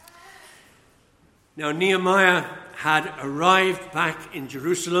Now, Nehemiah had arrived back in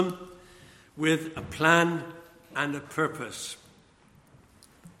Jerusalem with a plan and a purpose.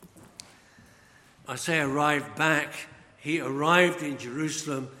 I say arrived back. He arrived in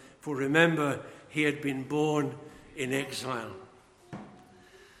Jerusalem, for remember, he had been born in exile.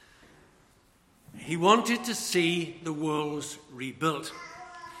 He wanted to see the walls rebuilt.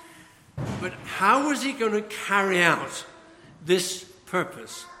 But how was he going to carry out this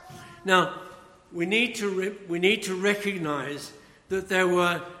purpose? Now, we need to recognize that there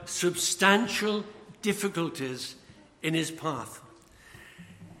were substantial difficulties in his path.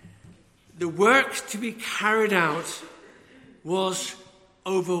 The work to be carried out was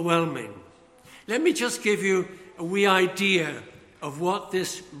overwhelming. Let me just give you a wee idea of what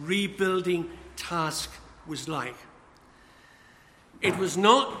this rebuilding task was like. It was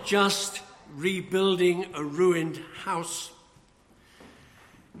not just rebuilding a ruined house.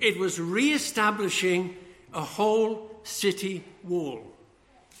 It was re-establishing a whole city wall.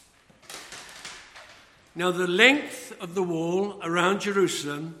 Now, the length of the wall around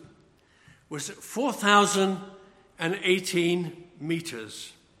Jerusalem was 4,018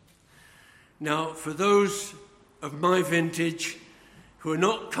 meters. Now, for those of my vintage who are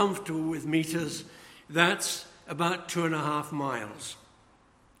not comfortable with meters, that's about 2.5 miles.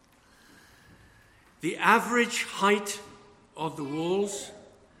 The average height of the walls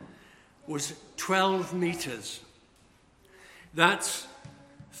was 12 meters. That's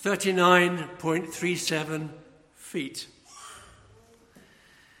 39.37 feet.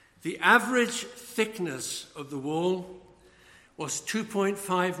 The average thickness of the wall was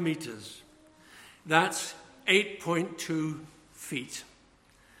 2.5 meters. That's 8.2 feet.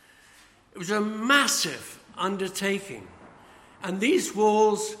 It was a massive undertaking, and these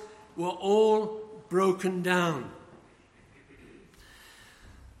walls were all broken down.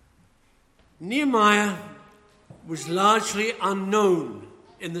 Nehemiah was largely unknown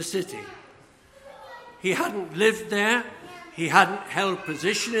in the city. He hadn't lived there. He hadn't held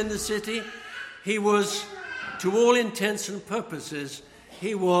position in the city. He was, to all intents and purposes,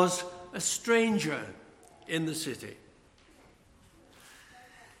 he was a stranger in the city.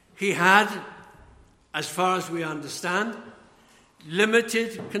 He had, as far as we understand,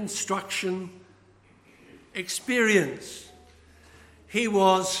 limited construction experience. He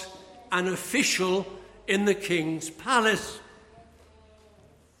was an official in the king's palace.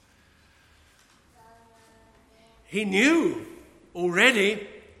 He knew already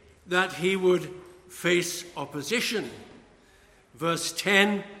that he would face opposition. Verse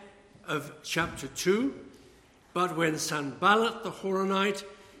 10 of chapter 2, but when Sanballat the Horonite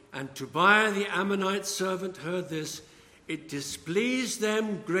and Tobiah the Ammonite servant heard this, it displeased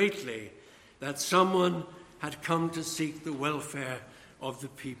them greatly that someone had come to seek the welfare of the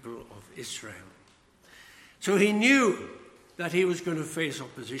people of Israel. So he knew that he was going to face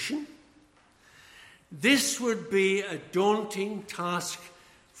opposition. This would be a daunting task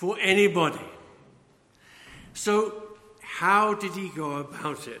for anybody. So how did he go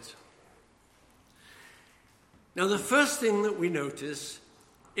about it? Now, the first thing that we notice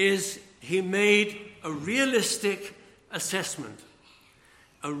is he made a realistic assessment.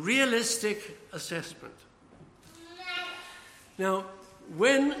 A realistic assessment. Now,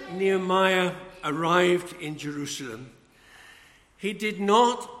 when Nehemiah arrived in Jerusalem, he did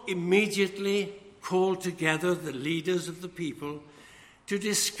not immediately call together the leaders of the people to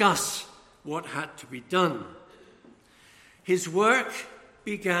discuss what had to be done. His work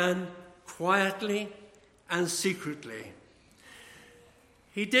began quietly and secretly.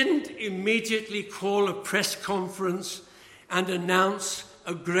 He didn't immediately call a press conference and announce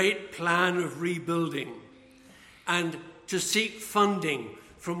a great plan of rebuilding and to seek funding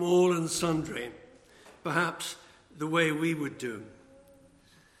from all and sundry, perhaps the way we would do.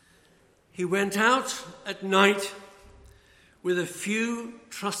 He went out at night with a few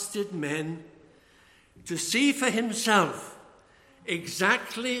trusted men to see for himself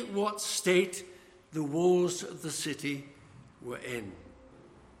exactly what state the walls of the city were in.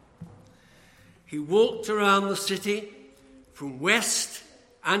 He walked around the city from west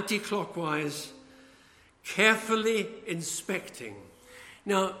anti-clockwise, carefully inspecting.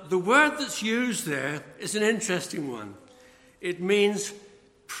 Now, the word that's used there is an interesting one. It means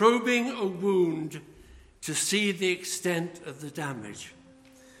probing a wound to see the extent of the damage.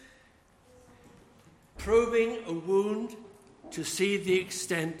 Probing a wound to see the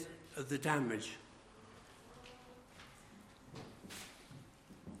extent of the damage.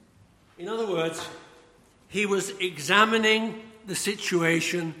 In other words, he was examining the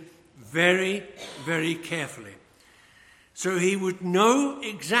situation very, very carefully, so he would know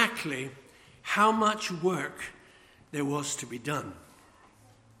exactly how much work there was to be done.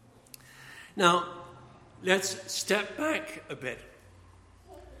 Now, let's step back a bit.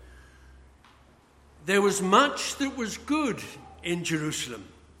 There was much that was good in Jerusalem.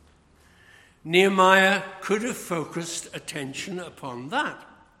 Nehemiah could have focused attention upon that.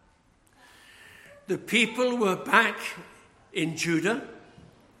 The people were back in Judah.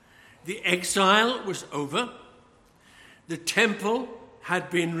 The exile was over. The temple had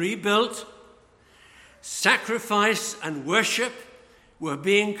been rebuilt. Sacrifice and worship were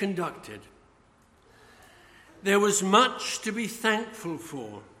being conducted. There was much to be thankful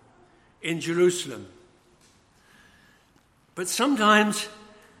for in Jerusalem. But sometimes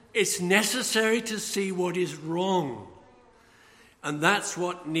it's necessary to see what is wrong. And that's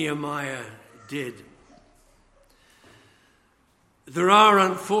what Nehemiah did. There are,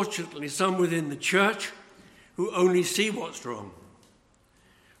 unfortunately, some within the church who only see what's wrong.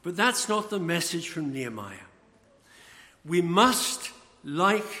 But that's not the message from Nehemiah. We must,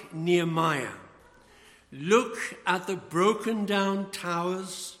 like Nehemiah, look at the broken down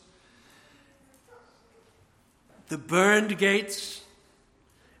towers, the burned gates,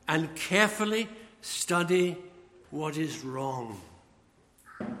 and carefully study what is wrong.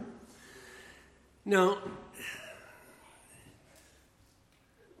 Now,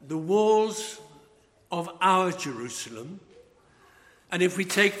 the walls of our Jerusalem, and if we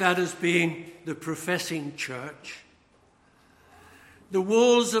take that as being the professing church, the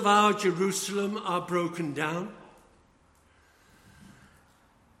walls of our Jerusalem are broken down.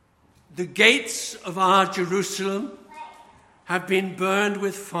 The gates of our Jerusalem have been burned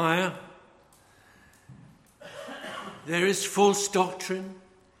with fire. There is false doctrine.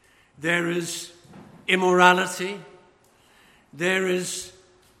 There is immorality. There is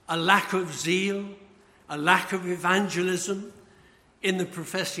a lack of zeal, a lack of evangelism in the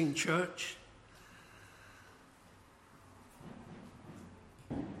professing church.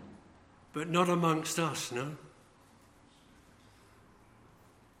 But not amongst us, no?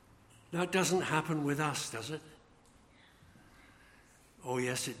 That doesn't happen with us, does it? Oh,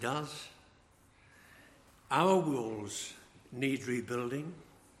 yes, it does. Our walls need rebuilding.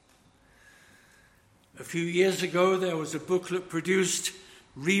 A few years ago, there was a booklet produced,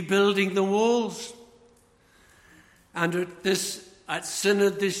 Rebuilding the Walls. And at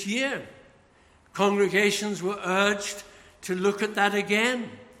Synod this year, congregations were urged to look at that again,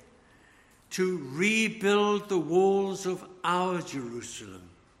 to rebuild the walls of our Jerusalem.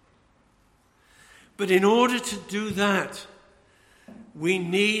 But in order to do that, we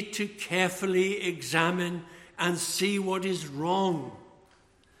need to carefully examine and see what is wrong.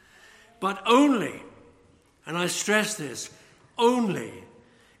 But only, and I stress this, only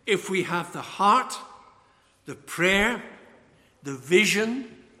if we have the heart, the prayer, the vision,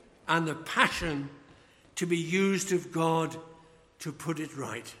 and the passion to be used of God to put it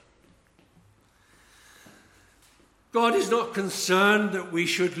right. God is not concerned that we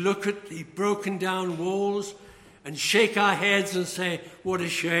should look at the broken down walls and shake our heads and say, what a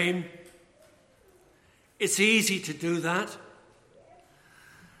shame. It's easy to do that.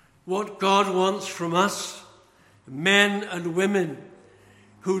 What God wants from us, men and women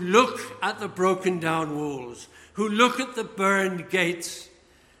who look at the broken down walls, who look at the burned gates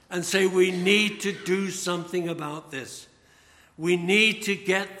and say, we need to do something about this. We need to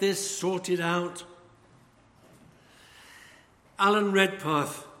get this sorted out. Alan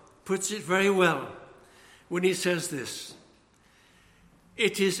Redpath puts it very well when he says this: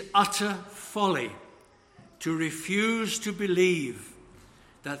 it is utter folly to refuse to believe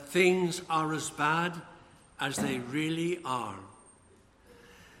that things are as bad as they really are.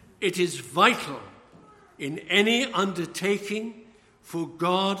 It is vital in any undertaking for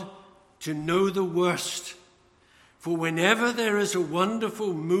God to know the worst. For whenever there is a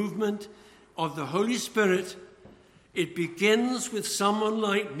wonderful movement of the Holy Spirit, it begins with someone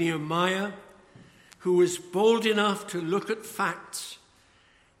like Nehemiah, who was bold enough to look at facts,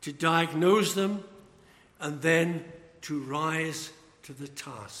 to diagnose them, and then to rise to the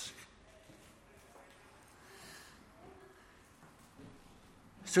task.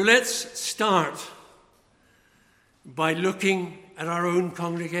 So let's start by looking at our own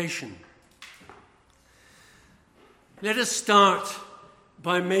congregation. Let us start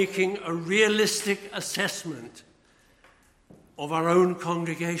by making a realistic assessment of our own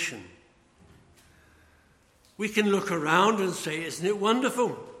congregation. We can look around and say, isn't it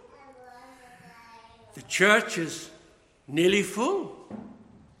wonderful? The church is nearly full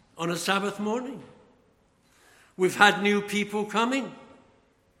on a Sabbath morning. We've had new people coming.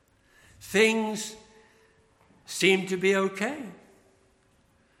 Things seem to be okay.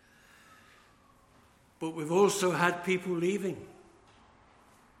 but we've also had people leaving.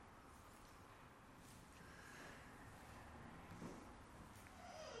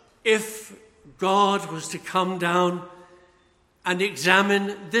 If God was to come down and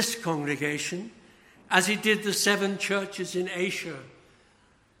examine this congregation, as he did the 7 churches in Asia,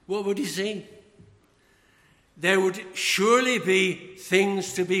 what would he see? There would surely be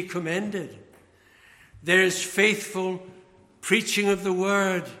things to be commended. There is faithful preaching of the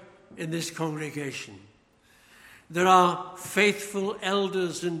word in this congregation. There are faithful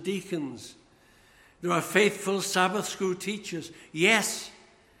elders and deacons. There are faithful Sabbath school teachers. Yes,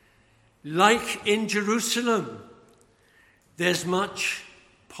 like in Jerusalem, there's much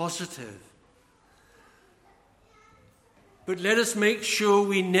positive. But let us make sure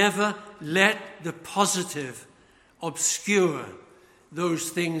we never let the positive obscure those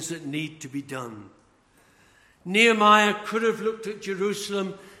things that need to be done. Nehemiah could have looked at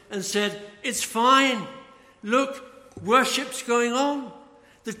Jerusalem and said, it's fine. Look, worship's going on.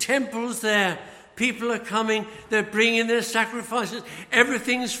 The temple's there. People are coming. They're bringing their sacrifices.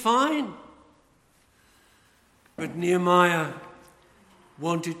 Everything's fine. But Nehemiah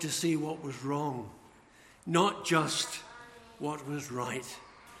wanted to see what was wrong, not just what was right.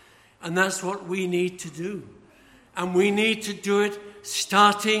 And that's what we need to do. And we need to do it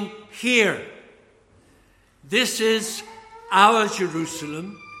starting here. This is our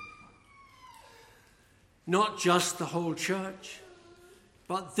Jerusalem, not just the whole church,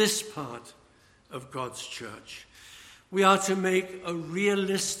 but this part of God's church. We are to make a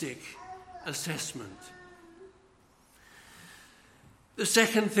realistic assessment. The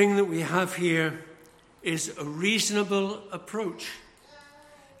second thing that we have here is a reasonable approach.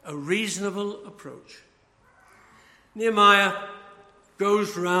 A reasonable approach. Nehemiah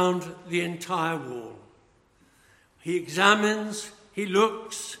goes round the entire wall. He examines, he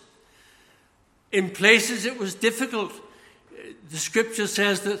looks. In places it was difficult. The scripture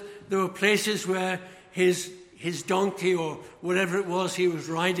says that there were places where his donkey or whatever it was he was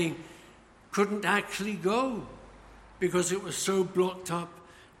riding couldn't actually go because it was so blocked up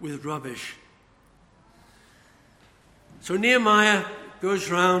with rubbish. So Nehemiah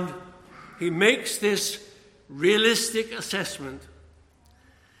goes round, he makes this realistic assessment,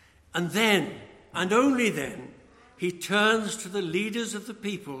 and then, and only then, he turns to the leaders of the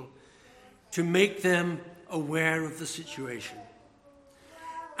people to make them aware of the situation.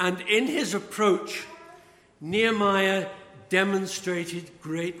 And in his approach, Nehemiah demonstrated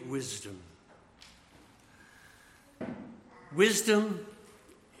great wisdom. Wisdom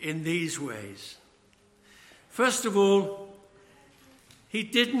in these ways. First of all, he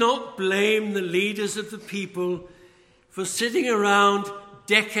did not blame the leaders of the people for sitting around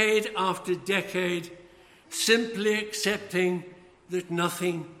decade after decade, simply accepting that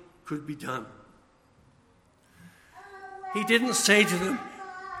nothing could be done. He didn't say to them,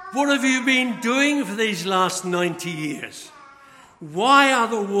 "What have you been doing for these last 90 years? Why are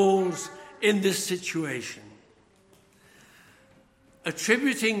the walls in this situation?"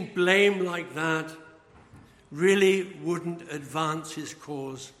 Attributing blame like that really wouldn't advance his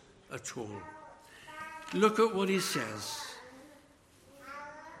cause at all. Look at what he says.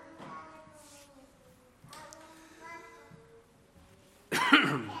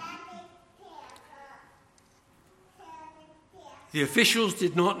 The officials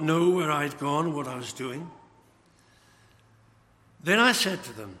did not know where I'd gone, what I was doing. Then I said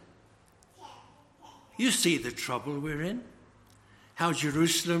to them, "You see the trouble we're in, how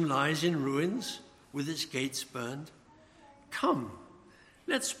Jerusalem lies in ruins with its gates burned. Come,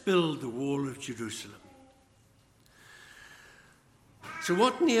 let's build the wall of Jerusalem." So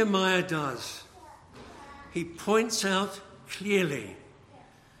what Nehemiah does, he points out clearly,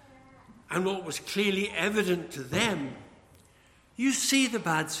 and what was clearly evident to them, you see the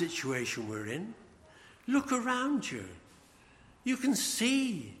bad situation we're in. Look around you. You can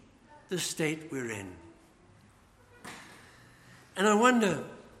see the state we're in. And I wonder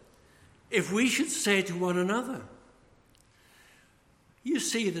if we should say to one another, you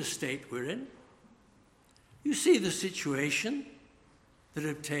see the state we're in. You see the situation that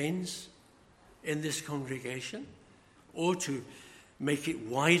obtains in this congregation, or to make it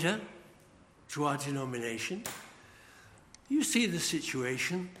wider to our denomination. You see the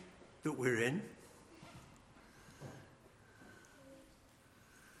situation that we're in.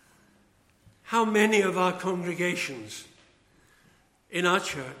 How many of our congregations in our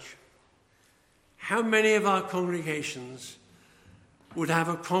church, how many of our congregations would have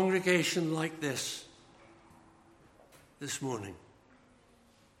a congregation like this morning?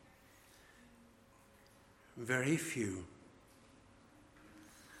 Very few.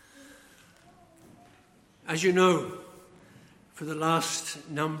 As you know, for the last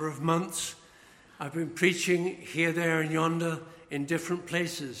number of months, I've been preaching here, there, and yonder in different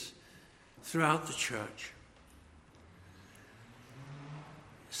places throughout the church.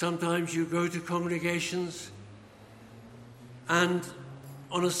 Sometimes you go to congregations and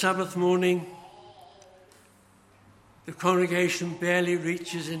on a Sabbath morning, the congregation barely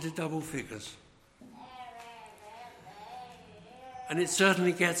reaches into double figures. And it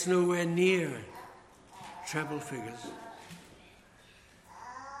certainly gets nowhere near treble figures.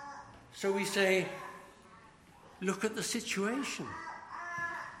 So we say, look at the situation.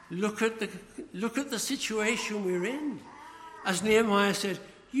 Look at the situation we're in. As Nehemiah said,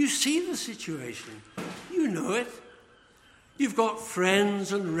 you see the situation. You know it. You've got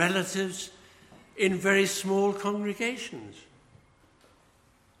friends and relatives in very small congregations.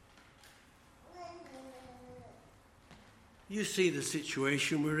 You see the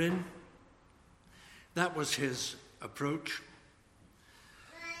situation we're in. That was his approach.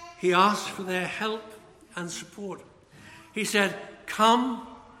 He asked for their help and support. He said, come,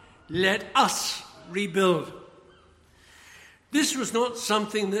 let us rebuild. This was not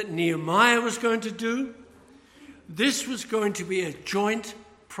something that Nehemiah was going to do. This was going to be a joint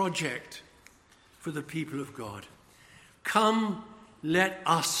project for the people of God. Come, let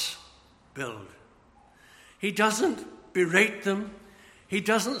us build. He doesn't berate them. He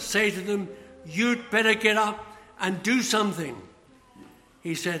doesn't say to them, you'd better get up and do something.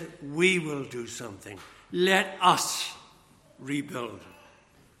 He said, we will do something. Let us rebuild.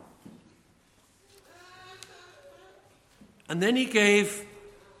 And then he gave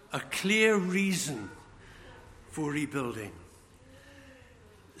a clear reason for rebuilding,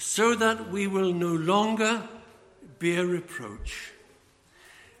 so that we will no longer bear reproach.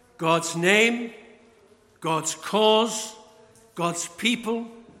 God's name, God's cause, God's people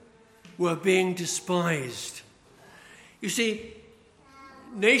were being despised. You see,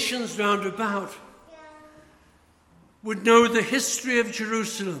 nations round about would know the history of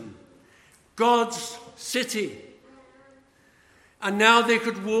Jerusalem, God's city. And now they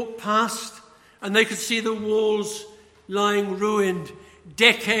could walk past and they could see the walls lying ruined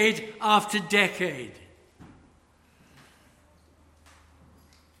decade after decade.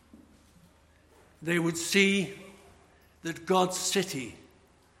 They would see that God's city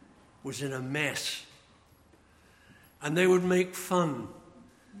was in a mess. And they would make fun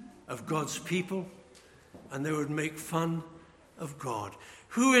of God's people, and they would make fun of God.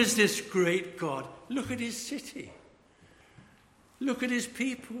 Who is this great God? Look at his city. Look at his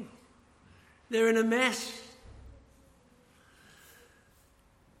people. They're in a mess.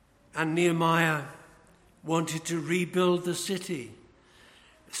 And Nehemiah wanted to rebuild the city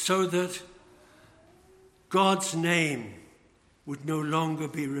so that God's name would no longer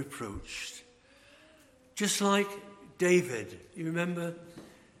be reproached. Just like David, you remember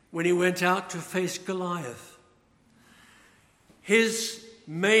when he went out to face Goliath, his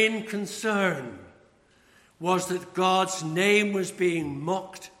main concern was that God's name was being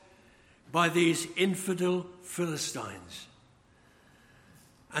mocked by these infidel Philistines.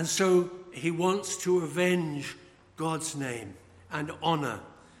 And so he wants to avenge God's name and honor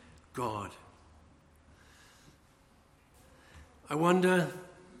God. I wonder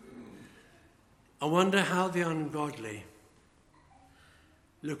how the ungodly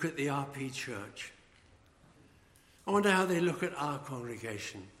look at the RP Church. I wonder how they look at our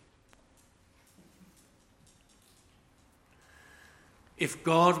congregation. If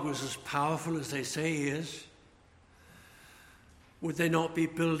God was as powerful as they say he is, would they not be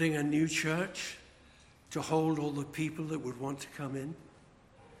building a new church to hold all the people that would want to come in?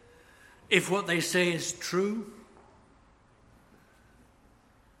 If what they say is true,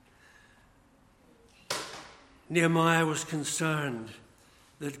 Nehemiah was concerned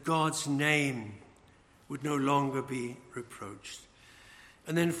that God's name would no longer be reproached.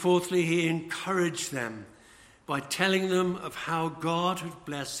 And then fourthly, he encouraged them by telling them of how God had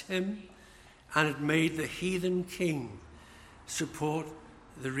blessed him and had made the heathen king support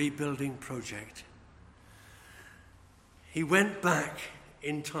the rebuilding project. He went back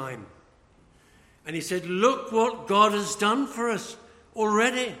in time and he said, look what God has done for us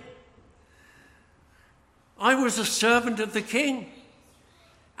already. I was a servant of the king,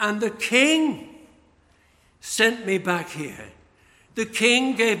 and the king sent me back here. The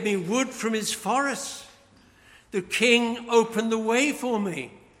king gave me wood from his forest. The king opened the way for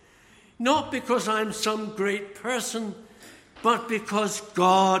me, not because I'm some great person, but because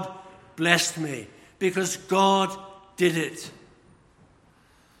God blessed me, because God did it.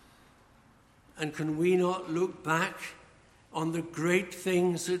 And can we not look back on the great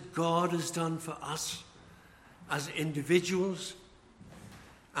things that God has done for us as individuals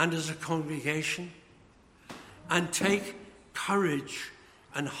and as a congregation, and take courage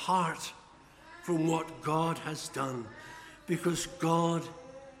and heart from what God has done, because God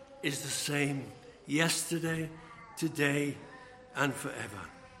is the same yesterday, today, and forever.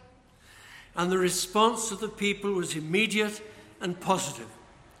 And the response of the people was immediate and positive.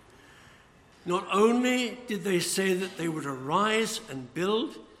 Not only did they say that they would arise and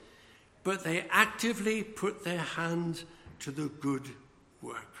build, but they actively put their hand to the good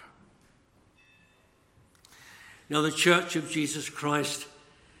work. Now, the Church of Jesus Christ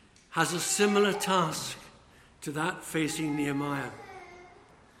has a similar task to that facing Nehemiah.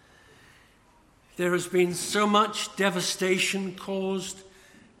 There has been so much devastation caused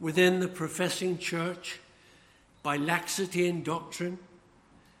within the professing church by laxity in doctrine,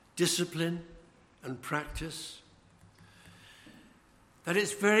 discipline, and practice, that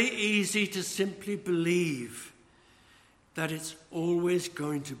it's very easy to simply believe that it's always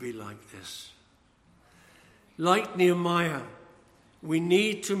going to be like this. Like Nehemiah, we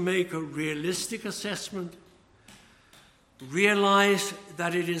need to make a realistic assessment, realize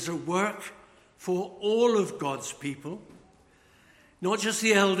that it is a work for all of God's people, not just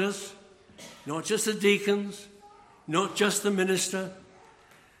the elders, not just the deacons, not just the minister.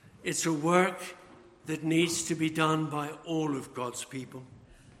 It's a work that needs to be done by all of God's people.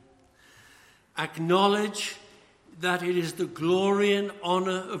 Acknowledge that it is the glory and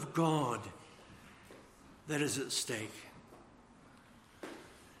honor of God that is at stake.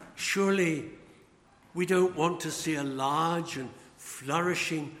 Surely we don't want to see a large and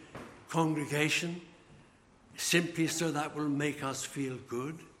flourishing congregation simply so that will make us feel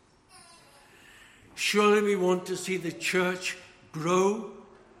good. Surely we want to see the church grow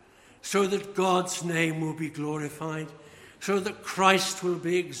so that God's name will be glorified, so that Christ will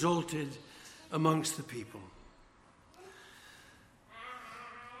be exalted amongst the people.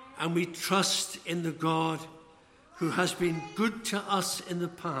 And we trust in the God who has been good to us in the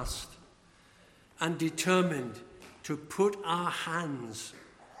past and determined to put our hands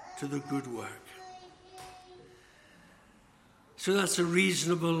to the good work. So that's a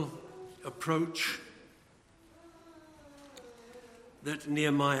reasonable approach that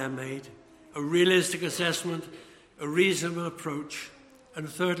Nehemiah made. A realistic assessment, a reasonable approach, and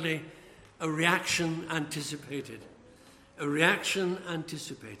thirdly, a reaction anticipated. A reaction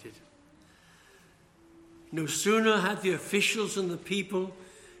anticipated. No sooner had the officials and the people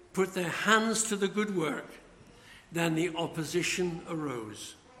put their hands to the good work than the opposition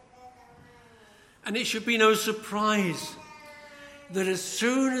arose. And it should be no surprise that as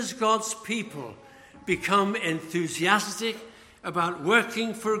soon as God's people become enthusiastic about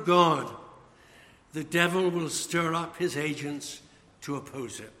working for God, the devil will stir up his agents to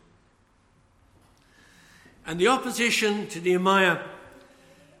oppose it. And the opposition to Nehemiah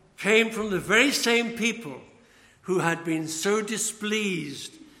came from the very same people who had been so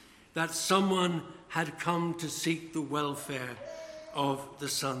displeased that someone had come to seek the welfare of the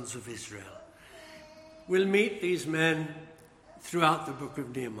sons of Israel. We'll meet these men throughout the book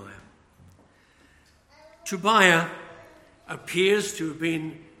of Nehemiah. Tobiah appears to have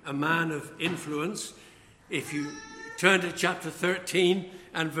been a man of influence. If you turn to chapter 13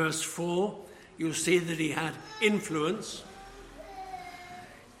 and verse 4, you'll see that he had influence.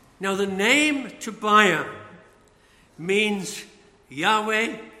 Now, the name Tobiah means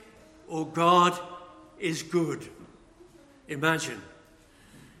Yahweh or God is good. Imagine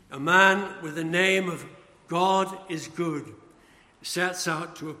a man with the name of God is good sets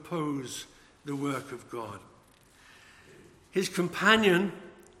out to oppose the work of God. His companion,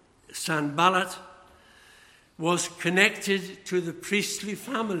 Sanballat, was connected to the priestly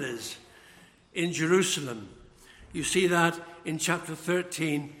families in Jerusalem. You see that in chapter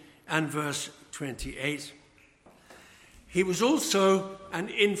 13 and verse 28. He was also an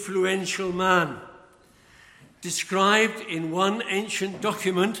influential man, described in one ancient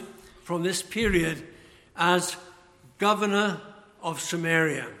document from this period as governor of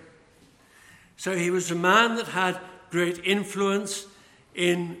Samaria. So he was a man that had great influence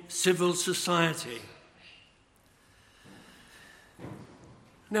in civil society.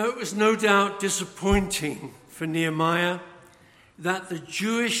 Now, it was no doubt disappointing for Nehemiah that the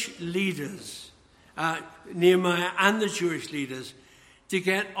Jewish leaders, Nehemiah and the Jewish leaders, to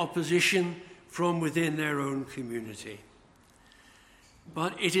get opposition from within their own community.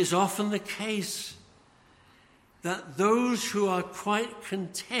 But it is often the case that those who are quite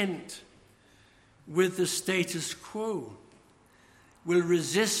content with the status quo will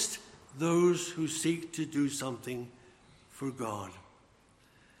resist those who seek to do something for God.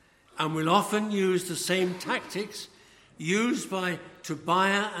 and will often use the same tactics used by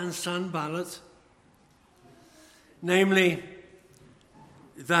Tobiah and Sanballat, namely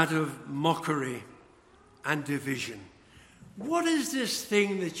that of mockery and division. What is this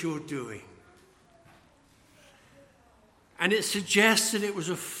thing that you're doing? And it suggests that it was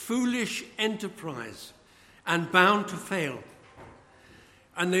a foolish enterprise and bound to fail.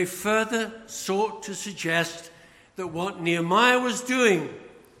 And they further sought to suggest that what Nehemiah was doing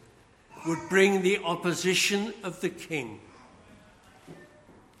would bring the opposition of the king.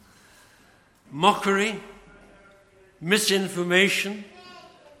 Mockery, misinformation,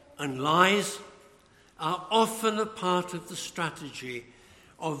 and lies are often a part of the strategy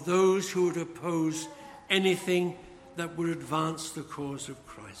of those who would oppose anything that would advance the cause of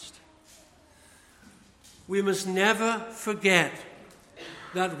Christ. We must never forget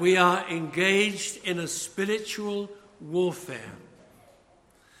that we are engaged in a spiritual warfare.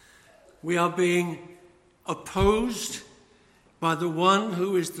 We are being opposed by the one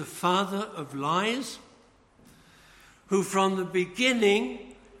who is the father of lies, who from the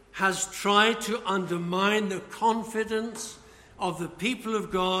beginning has tried to undermine the confidence of the people of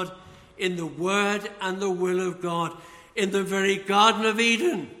God in the word and the will of God in the very Garden of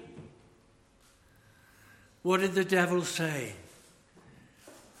Eden. What did the devil say?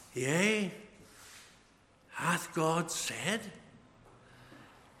 Yea, hath God said?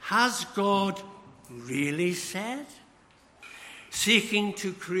 Has God really said? Seeking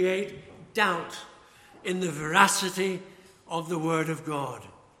to create doubt in the veracity of the Word of God.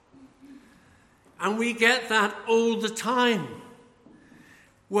 And we get that all the time.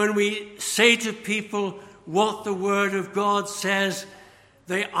 When we say to people what the Word of God says,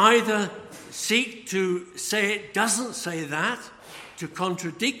 they either seek to say it doesn't say that, to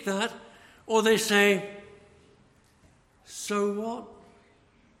contradict that, or they say, so what?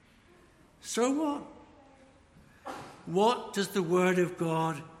 So what? What does the Word of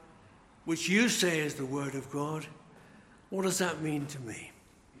God, which you say is the Word of God, what does that mean to me?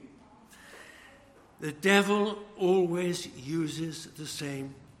 The devil always uses the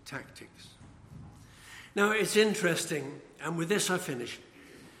same tactics. Now, it's interesting, and with this I finish.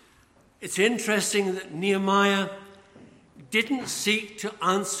 It's interesting that Nehemiah didn't seek to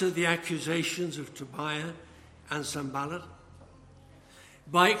answer the accusations of Tobiah and Sanballat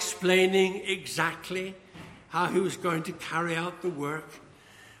by explaining exactly how he was going to carry out the work,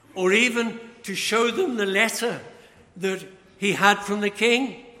 or even to show them the letter that he had from the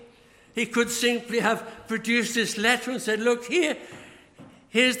king. He could simply have produced this letter and said, look,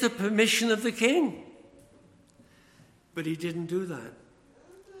 here's the permission of the king. But he didn't do that.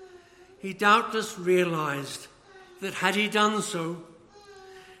 He doubtless realized that had he done so,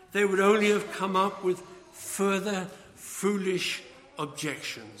 they would only have come up with further foolish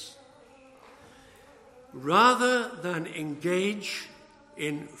objections. Rather than engage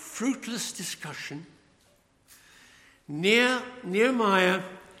in fruitless discussion, Nehemiah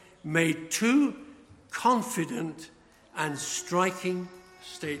made two confident and striking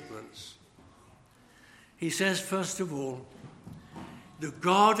statements. He says, first of all, the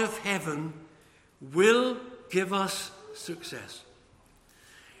God of heaven will give us success.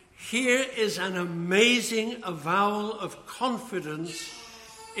 Here is an amazing avowal of confidence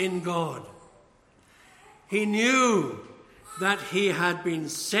in God. He knew that he had been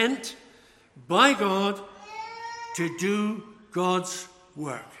sent by God to do God's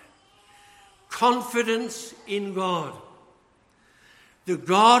work. Confidence in God. The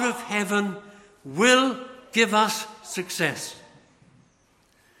God of heaven will give us success.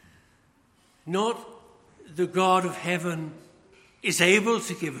 Not the God of heaven is able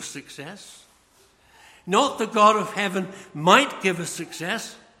to give us success. Not the God of heaven might give us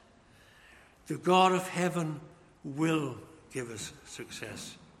success. The God of heaven will give us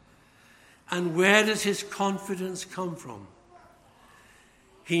success. And where does his confidence come from?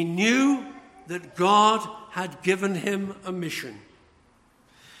 He knew that God had given him a mission.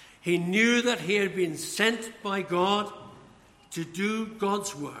 He knew that he had been sent by God to do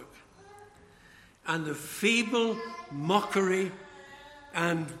God's work. And the feeble mockery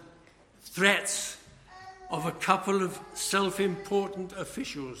and threats of a couple of self-important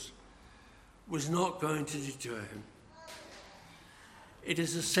officials was not going to deter him. It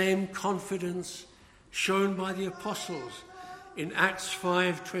is the same confidence shown by the apostles in Acts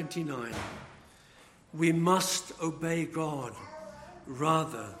 5:29. We must obey God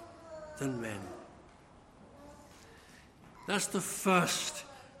rather than men. That's the first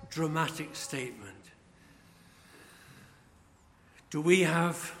dramatic statement. Do we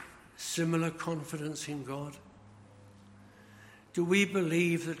have similar confidence in God? do we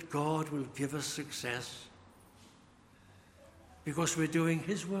believe that God will give us success? Because we're doing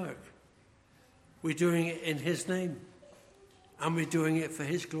his work. We're doing it in his name. And we're doing it for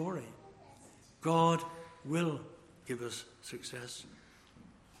his glory. God will give us success.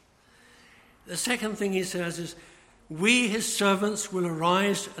 The second thing he says is, we, his servants, will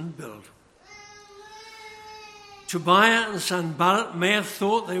arise and build. Tobiah and Sanballat may have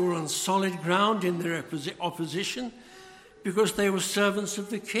thought they were on solid ground in their opposition because they were servants of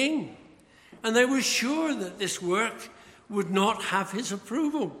the king. And they were sure that this work would not have his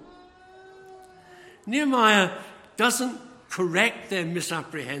approval. Nehemiah doesn't correct their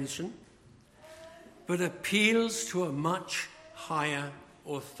misapprehension, but appeals to a much higher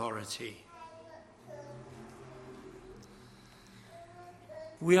authority.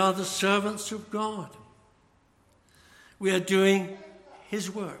 We are the servants of God. We are doing his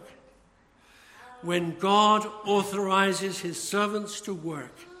work. When God authorizes his servants to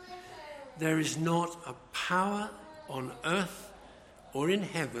work, there is not a power on earth or in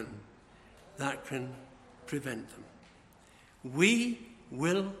heaven that can prevent them. We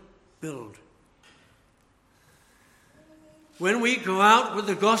will build. When we go out with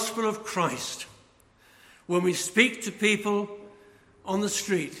the gospel of Christ, when we speak to people on the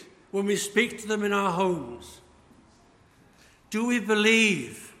street, when we speak to them in our homes, do we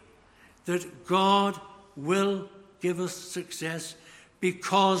believe that God will give us success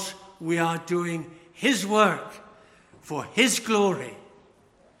because we are doing his work for his glory?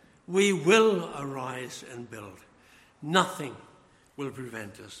 We will arise and build. Nothing will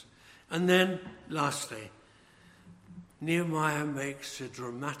prevent us. And then, lastly, Nehemiah makes a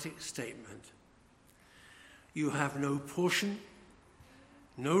dramatic statement. You have no portion,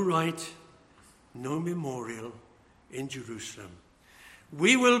 no right, no memorial in Jerusalem.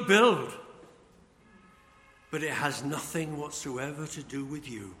 We will build, but it has nothing whatsoever to do with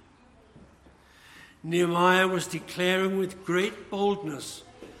you. Nehemiah was declaring with great boldness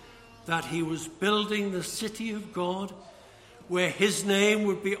that he was building the city of God where his name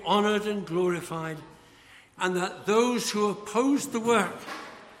would be honored and glorified, and that those who opposed the work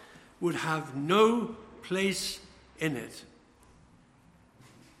would have no place in it.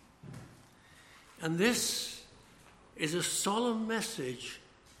 And this is a solemn message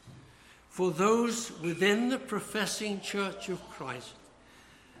for those within the professing Church of Christ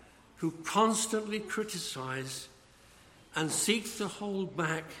who constantly criticize and seek to hold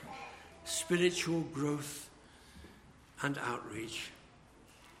back spiritual growth and outreach.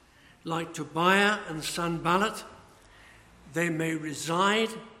 Like Tobiah and Sanballat, they may reside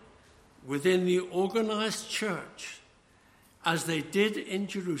within the organized church as they did in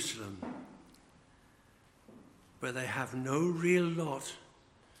Jerusalem, but they have no real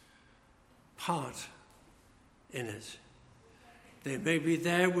part in it. They may be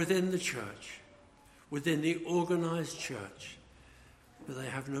there within the church, within the organized church, but they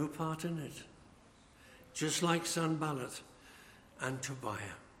have no part in it, just like Sanballat and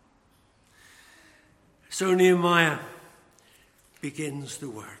Tobiah. So Nehemiah begins the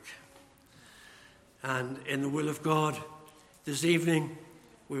work. And in the will of God, this evening,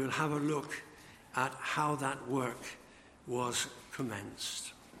 we will have a look at how that work was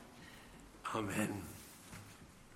commenced. Amen.